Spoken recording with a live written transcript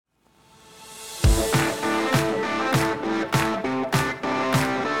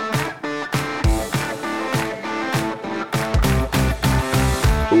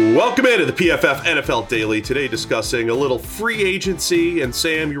Welcome into the PFF NFL Daily. Today discussing a little free agency. And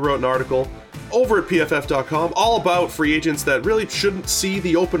Sam, you wrote an article over at PFF.com all about free agents that really shouldn't see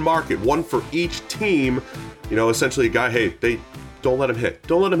the open market. One for each team. You know, essentially a guy, hey, don't let him hit.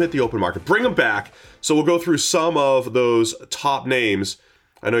 Don't let him hit the open market. Bring him back. So we'll go through some of those top names.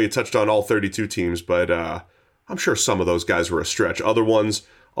 I know you touched on all 32 teams, but I'm sure some of those guys were a stretch. Other ones,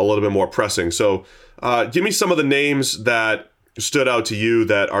 a little bit more pressing. So give me some of the names that stood out to you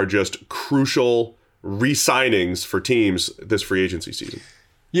that are just crucial re-signings for teams this free agency season.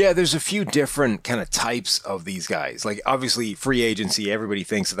 Yeah, there's a few different kind of types of these guys. Like, obviously, free agency, everybody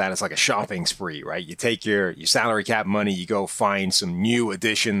thinks of that as like a shopping spree, right? You take your salary cap money, you go find some new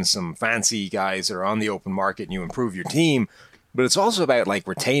additions, some fancy guys that are on the open market, and you improve your team. But it's also about like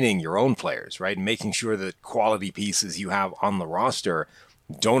retaining your own players, right? And making sure that quality pieces you have on the roster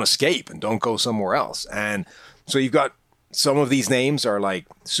don't escape and don't go somewhere else. And so you've got some of these names are like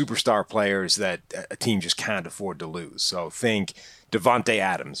superstar players that a team just can't afford to lose. So think Davante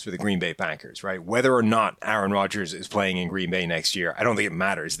Adams for the Green Bay Packers, right? Whether or not Aaron Rodgers is playing in Green Bay next year, I don't think it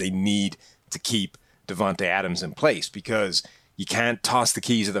matters. They need to keep Davante Adams in place because you can't toss the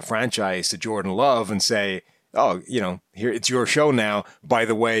keys of the franchise to Jordan Love and say, oh, you know, here it's your show now. By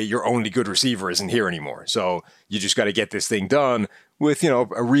the way, your only good receiver isn't here anymore. So you just got to get this thing done with, you know,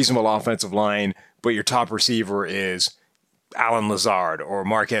 a reasonable offensive line, but your top receiver is Alan Lazard or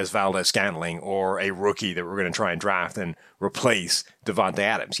Marquez Valdes-Scantling or a rookie that we're going to try and draft and replace Davante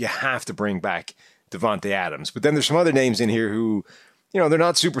Adams. You have to bring back Davante Adams. But then there's some other names in here who, you know, they're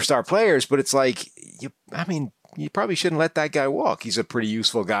not superstar players, but it's like, you probably shouldn't let that guy walk. He's a pretty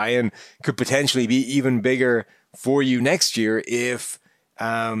useful guy and could potentially be even bigger for you next year if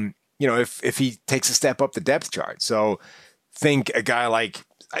he takes a step up the depth chart. So think a guy like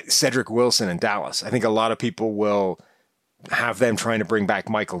Cedric Wilson in Dallas. I think a lot of people will have them trying to bring back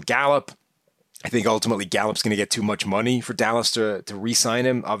Michael Gallup. I think ultimately Gallup's going to get too much money for Dallas to re-sign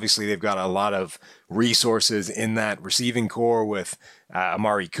him. Obviously, they've got a lot of resources in that receiving core with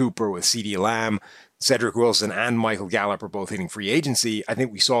Amari Cooper, with CeeDee Lamb. Cedric Wilson and Michael Gallup are both hitting free agency. I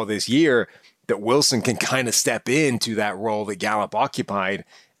think we saw this year that Wilson can kind of step into that role that Gallup occupied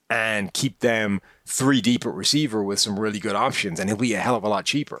and keep them three deep at receiver with some really good options, and he'll be a hell of a lot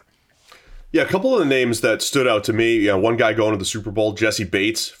cheaper. Yeah, a couple of the names that stood out to me, one guy going to the Super Bowl, Jesse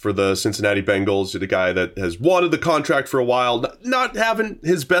Bates for the Cincinnati Bengals, the guy that has wanted the contract for a while, not having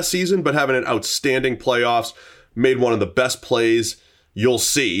his best season, but having an outstanding playoffs, made one of the best plays you'll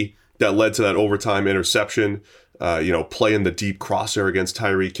see that led to that overtime interception, playing the deep crosser against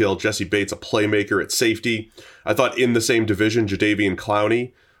Tyreek Hill. Jesse Bates, a playmaker at safety. I thought in the same division, Jadeveon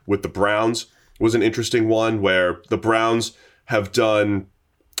Clowney with the Browns was an interesting one where the Browns have done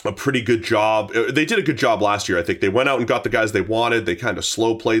a pretty good job. They did a good job last year. I think they went out and got the guys they wanted. They kind of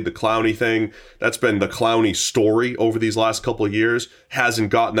slow played the Clowney thing. That's been the Clowney story over these last couple of years. Hasn't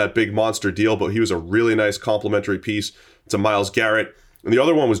gotten that big monster deal, but he was a really nice complimentary piece to Myles Garrett. And the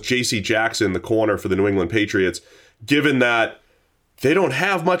other one was J.C. Jackson, the corner for the New England Patriots. Given that they don't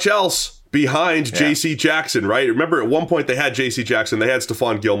have much else behind J.C. Jackson, right? Remember at one point they had J.C. Jackson. They had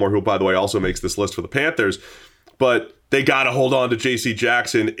Stephon Gilmore, who, by the way, also makes this list for the Panthers. But they got to hold on to J.C.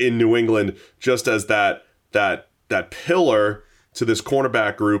 Jackson in New England just as that pillar to this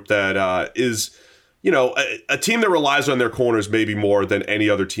cornerback group that is, a team that relies on their corners maybe more than any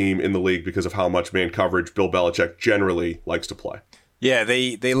other team in the league because of how much man coverage Bill Belichick generally likes to play. Yeah,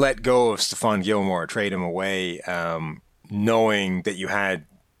 they let go of Stephon Gilmore, trade him away, knowing that you had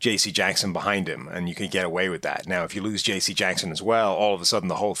J.C. Jackson behind him, and you could get away with that. Now, if you lose J.C. Jackson as well, all of a sudden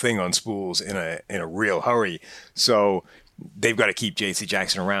the whole thing unspools in a real hurry. So they've got to keep J.C.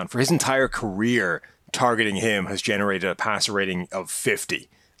 Jackson around. For his entire career, targeting him has generated a passer rating of 50.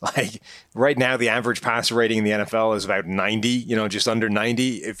 Like right now, the average passer rating in the NFL is about 90, just under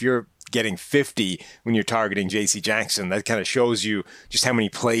 90. If you're getting 50 when you're targeting J.C. Jackson, that kind of shows you just how many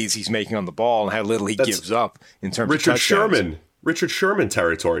plays he's making on the ball and how little he gives up in terms of touchdowns. Richard Sherman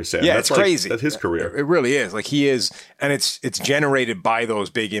territory, Sam. Yeah, it's crazy. That's his career. It really is. Like he is, and it's generated by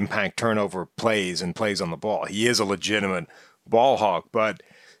those big impact turnover plays and plays on the ball. He is a legitimate ball hawk, but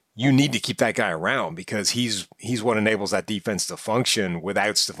you need to keep that guy around because he's what enables that defense to function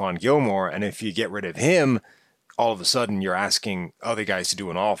without Stephon Gilmore. And if you get rid of him, all of a sudden you're asking other guys to do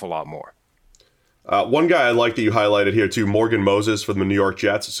an awful lot more. One guy I like that you highlighted here too, Morgan Moses from the New York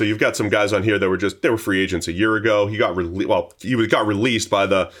Jets. So you've got some guys on here that were free agents a year ago. He got released by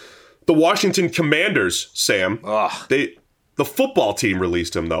the Washington Commanders, Sam. Ugh. The football team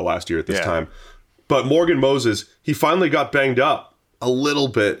released him though last year at this time. But Morgan Moses, he finally got banged up a little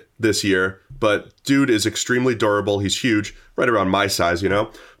bit this year, but dude is extremely durable. He's huge, right around my size,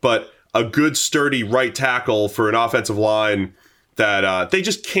 but a good sturdy right tackle for an offensive line that they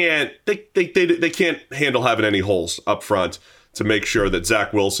just can't, they can't handle having any holes up front to make sure that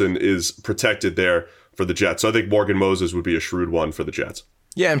Zach Wilson is protected there for the Jets. So I think Morgan Moses would be a shrewd one for the Jets.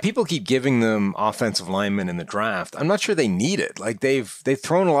 Yeah, and people keep giving them offensive linemen in the draft. I'm not sure they need it. Like they've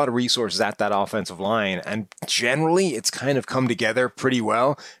thrown a lot of resources at that offensive line, and generally it's kind of come together pretty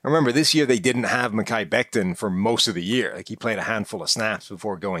well. Remember, this year they didn't have Mekhi Becton for most of the year. Like he played a handful of snaps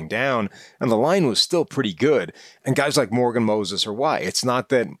before going down, and the line was still pretty good. And guys like Morgan Moses are why. It's not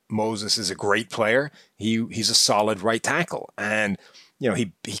that Moses is a great player. He's a solid right tackle, and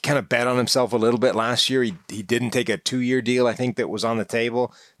he kind of bet on himself a little bit last year. He didn't take a 2-year deal, I think, that was on the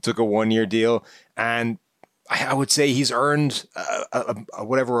table. Took a 1-year deal. And I would say he's earned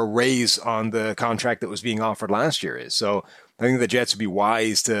a raise on the contract that was being offered last year is. So I think the Jets would be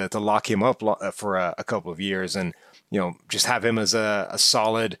wise to lock him up for a couple of years and, just have him as a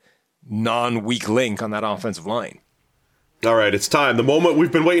solid non-weak link on that offensive line. All right, it's time. The moment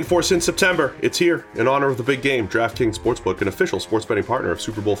we've been waiting for since September. It's here. In honor of the big game, DraftKings Sportsbook, an official sports betting partner of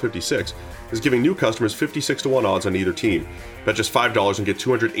Super Bowl 56, is giving new customers 56-1 odds on either team. Bet just $5 and get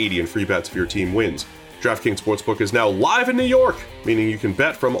 $280 in free bets if your team wins. DraftKings Sportsbook is now live in New York, meaning you can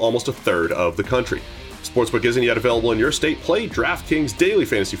bet from almost a third of the country. Sportsbook isn't yet available in your state. Play DraftKings Daily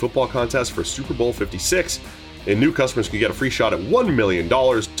Fantasy Football Contest for Super Bowl 56, and new customers can get a free shot at $1 million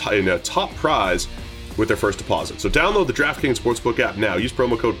in a top prize with their first deposit. So download the DraftKings Sportsbook app now. Use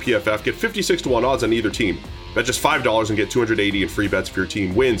promo code PFF. Get 56-1 odds on either team. Bet just $5 and get $280 in free bets if your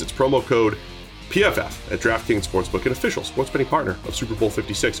team wins. It's promo code PFF at DraftKings Sportsbook, an official sports betting partner of Super Bowl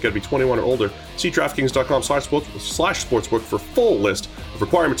 56. Got to be 21 or older. See DraftKings.com/sportsbook for full list of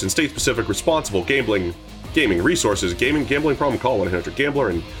requirements and state-specific responsible gaming resources. Gambling problem? Call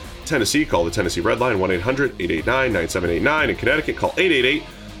 1-800-GAMBLER. In Tennessee, call the Tennessee Red Line 1-800-889-9789. In Connecticut, call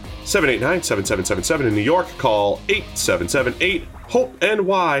 888-789-7777. In New York, call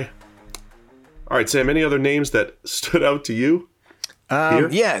 877-8-HOPE-NY. All right, Sam, any other names that stood out to you?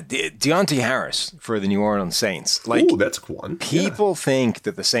 Deontay Harris for the New Orleans Saints. Ooh, that's one. People think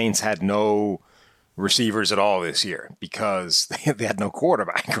that the Saints had no receivers at all this year because they had no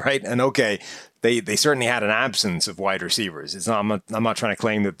quarterback, right? And okay, they certainly had an absence of wide receivers. I'm not trying to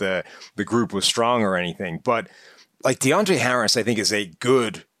claim that the group was strong or anything, but like Deontay Harris, I think is a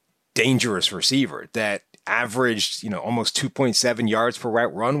good, dangerous receiver that averaged, almost 2.7 yards per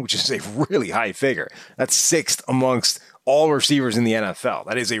route run, which is a really high figure. That's sixth amongst all receivers in the NFL.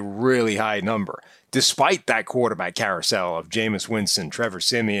 That is a really high number, despite that quarterback carousel of Jameis Winston, Trevor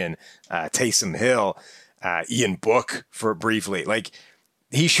Siemian, Taysom Hill, Ian Book for briefly. Like,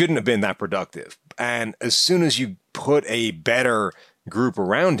 he shouldn't have been that productive. And as soon as you put a better group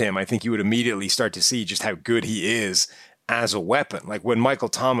around him, I think you would immediately start to see just how good he is as a weapon. Like when Michael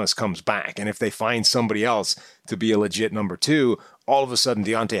Thomas comes back, and if they find somebody else to be a legit number two, all of a sudden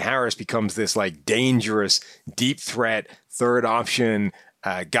Deontay Harris becomes this like dangerous, deep threat, third option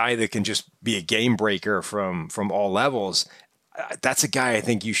guy that can just be a game breaker from all levels. That's a guy I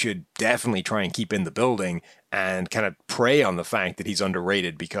think you should definitely try and keep in the building and kind of prey on the fact that he's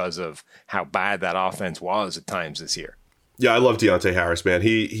underrated because of how bad that offense was at times this year. Yeah, I love Deontay Harris, man.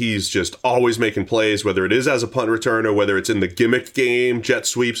 He's just always making plays, whether it is as a punt returner, whether it's in the gimmick game, jet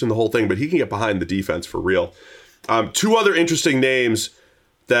sweeps and the whole thing, but he can get behind the defense for real. Two other interesting names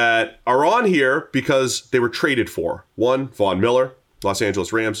that are on here because they were traded for. One, Von Miller, Los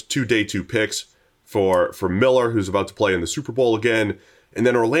Angeles Rams, 2 day 2 picks for Miller, who's about to play in the Super Bowl again. And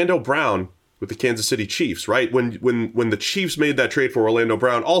then Orlando Brown with the Kansas City Chiefs, right? When the Chiefs made that trade for Orlando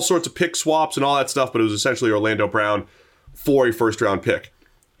Brown, all sorts of pick swaps and all that stuff, but it was essentially Orlando Brown for a first-round pick.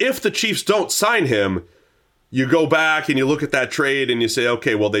 If the Chiefs don't sign him, you go back and you look at that trade and you say,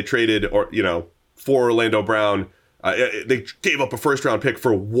 okay, well, they traded for Orlando Brown. They gave up a first-round pick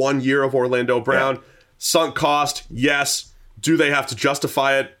for 1 year of Orlando Brown. Yeah. Sunk cost, yes. Do they have to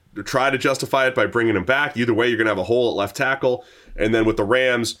justify it or try to justify it by bringing him back? Either way, you're going to have a hole at left tackle. And then with the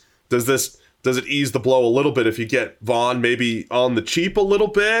Rams, does it ease the blow a little bit if you get Vaughn maybe on the cheap a little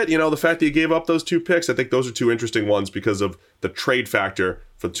bit? The fact that you gave up those 2 picks, I think those are 2 interesting ones because of the trade factor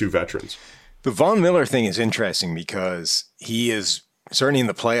for the 2 veterans. The Von Miller thing is interesting because he is certainly in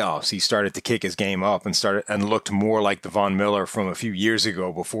the playoffs. He started to kick his game up and looked more like the Von Miller from a few years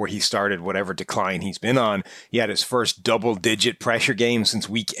ago before he started whatever decline he's been on. He had his first double-digit pressure game since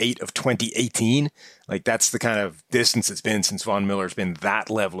week 8 of 2018. Like, that's the kind of distance it's been since Von Miller's been that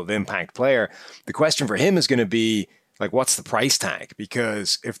level of impact player. The question for him is going to be, like, what's the price tag?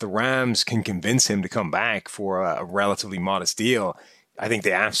 Because if the Rams can convince him to come back for a relatively modest deal, I think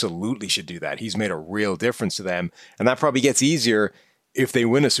they absolutely should do that. He's made a real difference to them. And that probably gets easier if they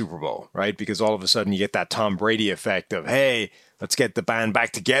win a Super Bowl, right? Because all of a sudden you get that Tom Brady effect of, hey, let's get the band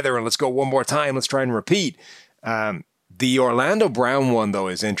back together and let's go one more time. Let's try and repeat. The Orlando Brown one, though,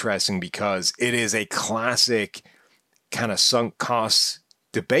 is interesting because it is a classic kind of sunk costs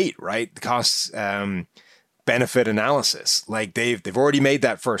debate, right? The costs benefit analysis. Like they've already made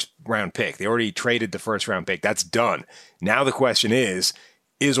that first round pick. They already traded the first round pick. That's done. Now the question is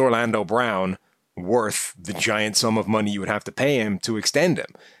Orlando Brown worth the giant sum of money you would have to pay him to extend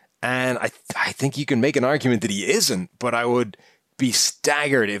him? And I think you can make an argument that he isn't, but I would be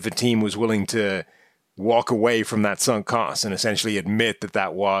staggered if a team was willing to walk away from that sunk cost and essentially admit that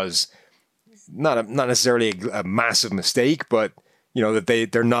that was not necessarily a massive mistake, but that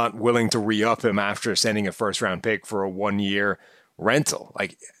they're not willing to re-up him after sending a first round pick for a 1-year rental.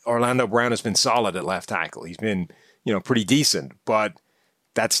 Like Orlando Brown has been solid at left tackle. He's been, pretty decent, but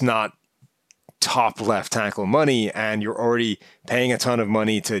that's not top left tackle money, and you're already paying a ton of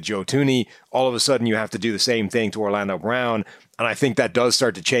money to Joe Thuney. All of a sudden you have to do the same thing to Orlando Brown. And I think that does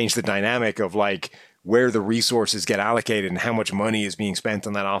start to change the dynamic of like where the resources get allocated and how much money is being spent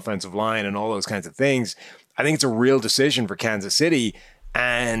on that offensive line and all those kinds of things. I think it's a real decision for Kansas City,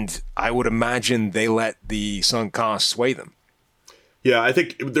 and I would imagine they let the sunk costs sway them. Yeah, I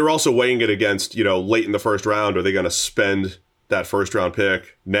think they're also weighing it against, late in the first round. Are they going to spend that first round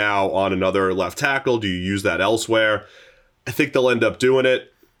pick now on another left tackle? Do you use that elsewhere? I think they'll end up doing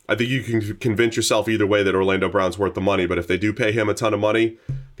it. I think you can convince yourself either way that Orlando Brown's worth the money, but if they do pay him a ton of money,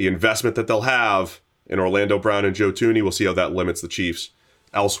 the investment that they'll have in Orlando Brown and Joe Thuney, we'll see how that limits the Chiefs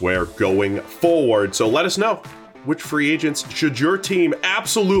elsewhere going forward. So let us know, which free agents should your team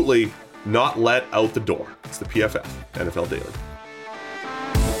absolutely not let out the door? It's the PFF NFL Daily.